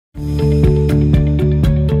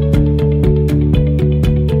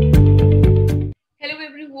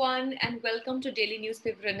welcome to Daily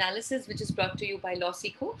Newspaper Analysis, which is brought to you by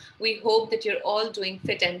LawSikho. We hope that you're all doing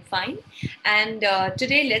fit and fine. And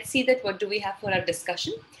today, let's see that what do we have for our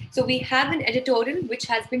discussion. So we have an editorial which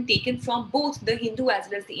has been taken from both the Hindu as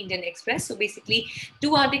well as the Indian Express. So basically,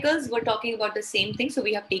 two articles were talking about the same thing. So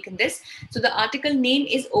we have taken this. So the article name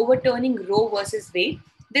is Overturning Roe versus Wade.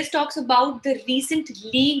 This talks about the recent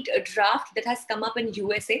leaked draft that has come up in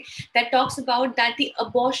USA that talks about that the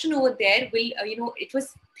abortion over there will, it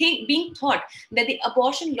was being thought that the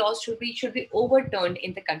abortion laws should be overturned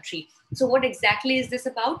in the country. So what exactly is this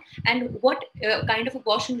about, and what kind of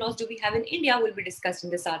abortion laws do we have in India will be discussed in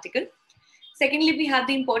this article. Secondly, we have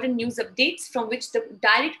the important news updates from which the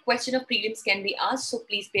direct question of prelims can be asked. So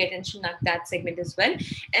please pay attention at that segment as well.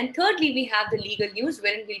 And thirdly, we have the legal news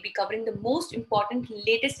wherein we'll be covering the most important,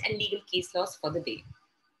 latest and legal case laws for the day.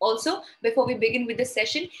 Also, before we begin with this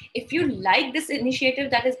session, if you like this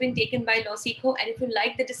initiative that has been taken by LawSikho, and if you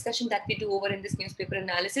like the discussion that we do over in this newspaper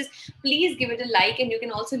analysis, please give it a like, and you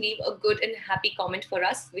can also leave a good and happy comment for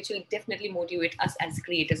us, which will definitely motivate us as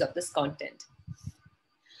creators of this content.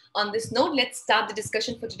 On this note, let's start the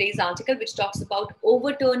discussion for today's article, which talks about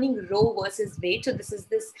overturning Roe versus Wade. So this is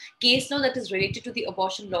this case law that is related to the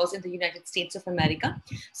abortion laws in the United States of America.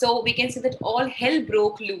 So we can say that all hell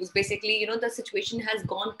broke loose. Basically, the situation has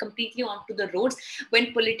gone completely onto the roads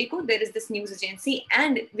when Politico, there is this news agency,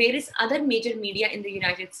 and various other major media in the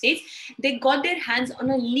United States, they got their hands on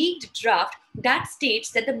a leaked draft that states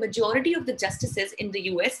that the majority of the justices in the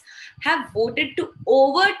US have voted to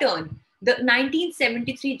overturn the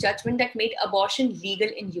 1973 judgment that made abortion legal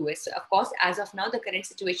in US. So of course, as of now, the current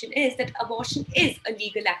situation is that abortion is a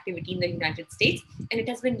legal activity in the United States, and it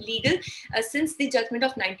has been legal since the judgment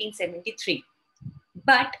of 1973.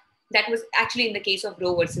 But that was actually in the case of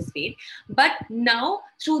Roe versus Wade. But now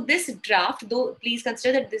through this draft, though please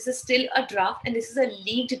consider that this is still a draft and this is a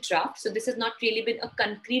leaked draft. So this has not really been a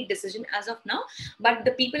concrete decision as of now, but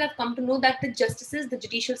the people have come to know that the justices, the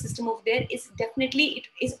judicial system over there is definitely, it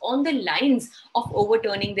is on the lines of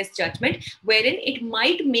overturning this judgment, wherein it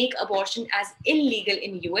might make abortion as illegal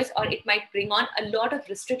in US, or it might bring on a lot of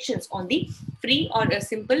restrictions on the free or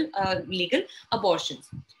simple legal abortions.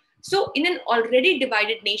 So in an already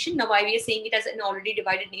divided nation, now why we are saying it as an already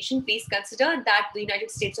divided nation, please consider that the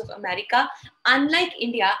United States of America, unlike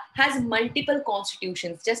India, has multiple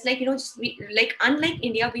constitutions. Just like, unlike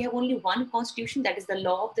India, we have only one constitution, that is the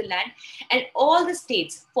law of the land, and all the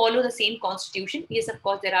states follow the same constitution. Yes, of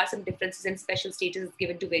course, there are some differences in special status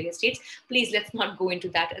given to various states. Please, let's not go into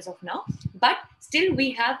that as of now. But still,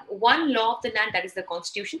 we have one law of the land, that is the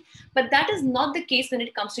constitution. But that is not the case when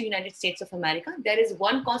it comes to United States of America. There is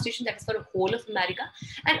one constitution that is for the whole of America,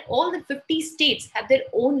 and all the 50 states have their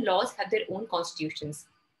own laws, have their own constitutions.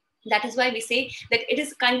 That is why we say that it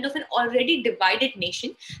is kind of an already divided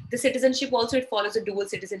nation. The citizenship also, it follows a dual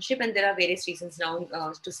citizenship, and there are various reasons now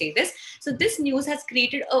to say this. So this news has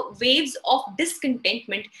created waves of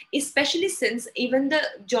discontentment, especially since even the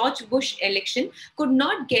George Bush election could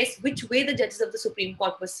not guess which way the judges of the Supreme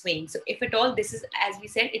Court were swaying. So if at all, this is, as we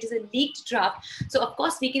said, it is a leaked draft. So of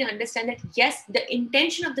course, we can understand that yes, the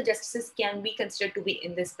intention of the justices can be considered to be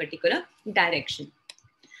in this particular direction.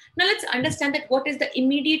 Now let's understand that what is the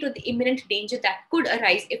immediate or the imminent danger that could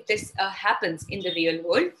arise if this happens in the real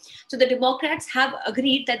world. So the Democrats have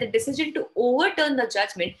agreed that the decision to overturn the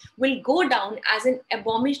judgment will go down as an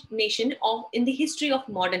abomination in the history of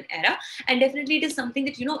modern era. And definitely it is something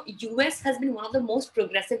that, US has been one of the most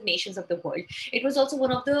progressive nations of the world. It was also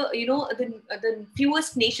one of the, the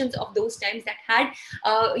fewest nations of those times that had,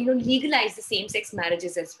 legalized the same-sex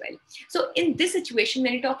marriages as well. So in this situation,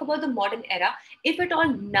 when you talk about the modern era, if at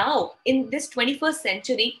all now in this 21st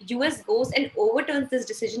century, US goes and overturns this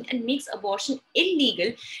decision and makes abortion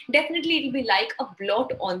illegal, definitely it will be like a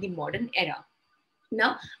blot on the modern era.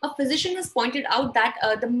 Now, a physician has pointed out that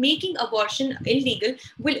the making abortion illegal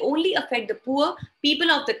will only affect the poor, people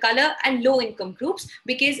of the color, and low-income groups,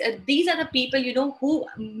 because these are the people, who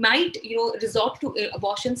might, resort to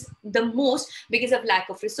abortions the most because of lack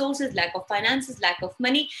of resources, lack of finances, lack of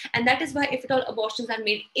money. And that is why if at all abortions are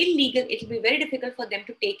made illegal, it will be very difficult for them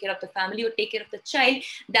to take care of the family or take care of the child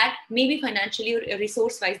that maybe financially or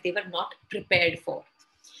resource-wise they were not prepared for.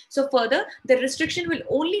 So further, the restriction will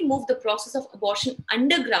only move the process of abortion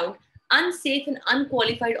underground, unsafe and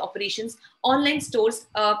unqualified operations, online stores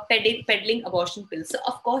peddling abortion pills. So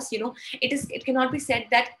of course, it cannot be said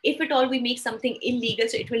that if at all we make something illegal,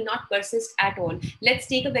 so it will not persist at all. Let's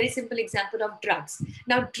take a very simple example of drugs.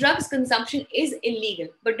 Now, drugs consumption is illegal,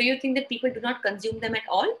 but do you think that people do not consume them at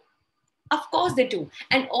all? Of course they do.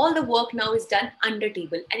 And all the work now is done under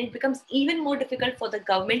table. And it becomes even more difficult for the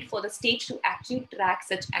government, for the state to actually track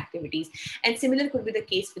such activities. And similar could be the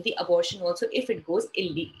case with the abortion also if it goes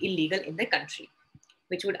illegal in the country,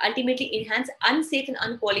 which would ultimately enhance unsafe and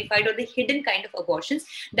unqualified or the hidden kind of abortions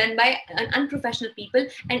done by unprofessional people,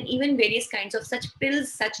 and even various kinds of such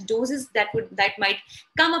pills, such doses that might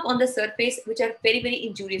come up on the surface, which are very, very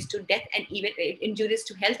injurious to death and even injurious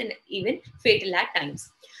to health and even fatal at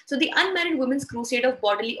times. So the unmarried women's crusade of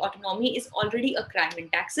bodily autonomy is already a crime in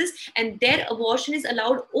Texas, and their abortion is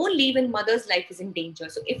allowed only when mother's life is in danger.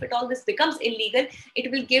 So if at all this becomes illegal,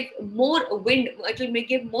 it will give more wind, it will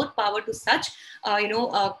give more power to such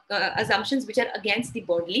assumptions which are against the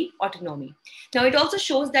bodily autonomy. Now, it also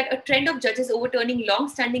shows that a trend of judges overturning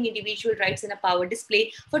long-standing individual rights in a power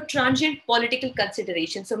display for transient political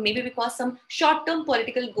consideration. So maybe because some short-term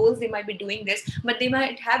political goals they might be doing this, but they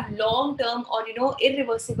might have long-term or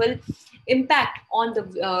irreversible impact on the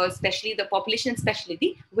especially the population, especially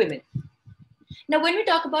the women. Now, when we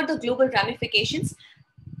talk about the global ramifications,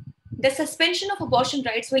 the suspension of abortion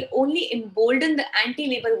rights will only embolden the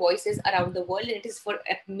anti-labor voices around the world, and it is for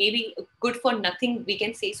maybe good for nothing, we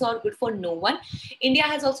can say so, or good for no one. India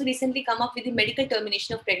has also recently come up with the Medical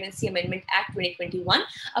Termination of Pregnancy Amendment Act 2021,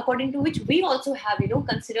 according to which we also have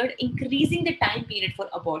considered increasing the time period for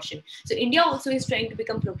abortion. So India also is trying to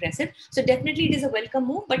become progressive. So definitely it is a welcome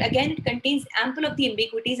move, but again it contains ample of the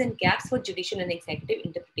ambiguities and gaps for judicial and executive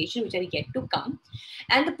interpretation which are yet to come.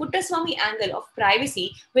 And the Puttaswamy angle of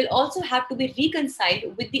privacy will also have to be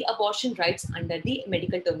reconciled with the abortion rights under the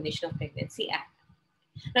Medical Termination of Pregnancy Act.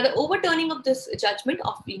 Now, the overturning of this judgment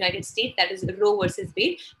of the United States, that is Roe versus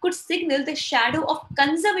Wade, could signal the shadow of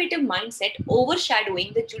conservative mindset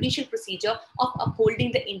overshadowing the judicial procedure of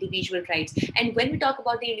upholding the individual rights. And when we talk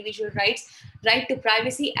about the individual rights, right to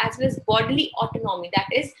privacy as well as bodily autonomy, that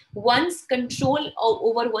is one's control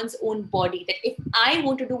over one's own body, that if I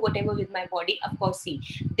want to do whatever with my body, of course, see,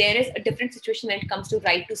 there is a different situation when it comes to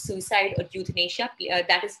right to suicide or euthanasia.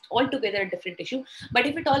 That is altogether a different issue. But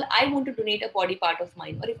if at all I want to donate a body part of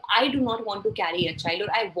mine, or if I do not want to carry a child,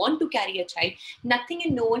 or I want to carry a child, nothing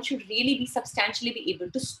and no one should really be substantially be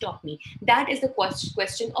able to stop me. That is the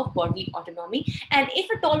question of bodily autonomy. And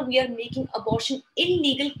if at all we are making abortion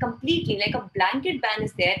illegal completely, like a blanket ban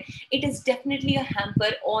is there, it is definitely a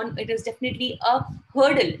hamper on, it is definitely a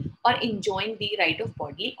hurdle on enjoying the right of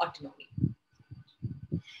bodily autonomy.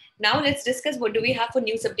 Now let's discuss what do we have for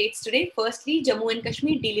news updates today. Firstly, Jammu and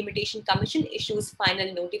Kashmir Delimitation Commission issues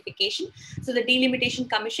final notification. So the Delimitation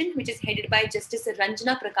Commission, which is headed by Justice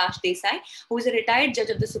Ranjana Prakash Desai, who is a retired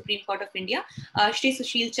judge of the Supreme Court of India, Shri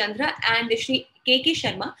Sushil Chandra and Shri K.K.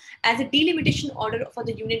 Sharma, as a delimitation order for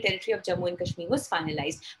the Union Territory of Jammu and Kashmir was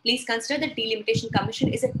finalized. Please consider that Delimitation Commission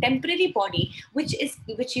is a temporary body which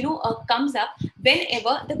comes up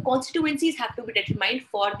whenever the constituencies have to be determined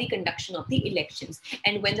for the conduction of the elections.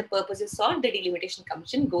 And when the purpose is solved, the Delimitation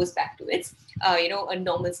Commission goes back to its a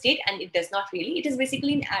normal state, and it does not really. It is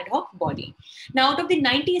basically an ad hoc body. Now, out of the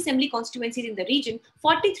 90 assembly constituencies in the region,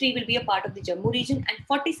 43 will be a part of the Jammu region and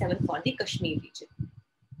 47 for the Kashmir region.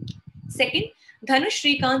 Second, Dhanush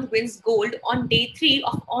Srikanth wins gold on day 3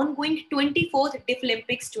 of ongoing 24th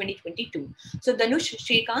Deaflympics 2022. So Dhanush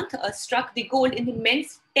Srikanth struck the gold in the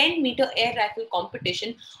men's 10-meter air rifle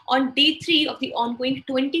competition on day 3 of the ongoing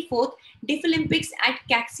 24th Deaflympics at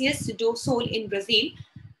Caxias do Sul in Brazil,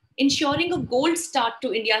 ensuring a gold start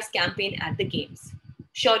to India's campaign at the Games.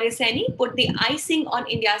 Shaurya Saini put the icing on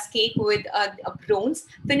India's cake with a bronze,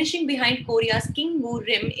 finishing behind Korea's Kim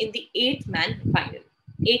Woo-rim in the 8-man final.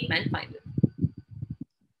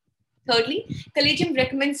 Thirdly, Collegium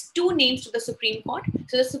recommends 2 names to the Supreme Court.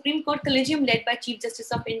 So the Supreme Court Collegium, led by Chief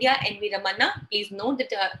Justice of India, N.V. Ramanna. Please note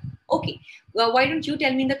that, why don't you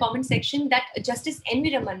tell me in the comment section that Justice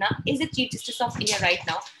N.V. Ramanna is the Chief Justice of India right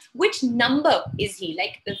now? Which number is he?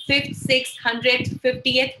 Like the 5th, 6th, 100th,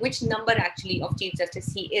 50th? Which number actually of Chief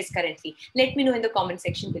Justice he is currently? Let me know in the comment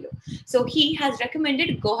section below. So he has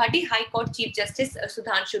recommended Guwahati High Court Chief Justice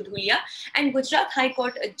Sudhanshu Dhulia and Gujarat High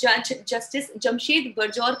Court Judge Justice Jamshed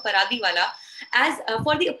Barjor Paradiwala as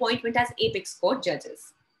for the appointment as Apex Court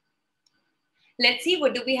judges. Let's see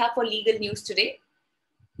what do we have for legal news today.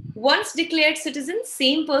 Once declared citizen,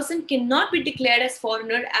 same person cannot be declared as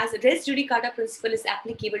foreigner, as res judicata principle is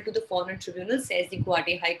applicable to the foreign tribunal, says the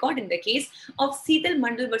Guwahati High Court in the case of Sital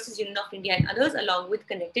Mandal versus Union of India and others, along with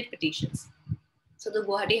connected petitions. So the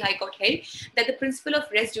Guwahati High Court held that the principle of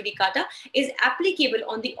res judicata is applicable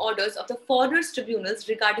on the orders of the foreigners' tribunals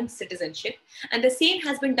regarding citizenship, and the same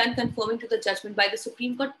has been done conforming to the judgment by the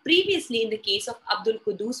Supreme Court previously in the case of Abdul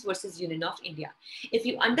Qudus versus Union of India. If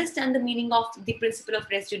you understand the meaning of the principle of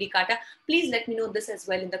res judicata, please let me know this as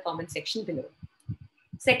well in the comment section below.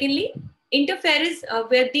 Secondly, interference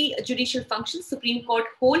with the judicial functions. Supreme Court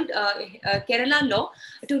hold Kerala law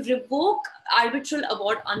to revoke arbitral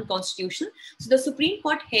award unconstitutional. So the Supreme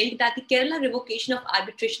Court held that the Kerala Revocation of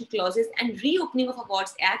Arbitration Clauses and Reopening of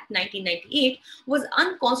Awards Act 1998 was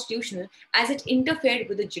unconstitutional as it interfered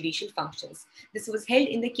with the judicial functions. This was held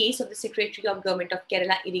in the case of the Secretary of Government of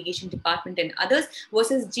Kerala Irrigation Department and others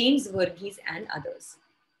versus James Varghese and others.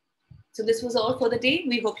 So this was all for the day.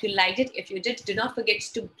 We hope you liked it. If you did, do not forget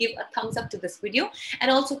to give a thumbs up to this video.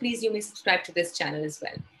 And also, please, you may subscribe to this channel as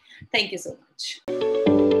well. Thank you so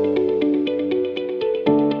much.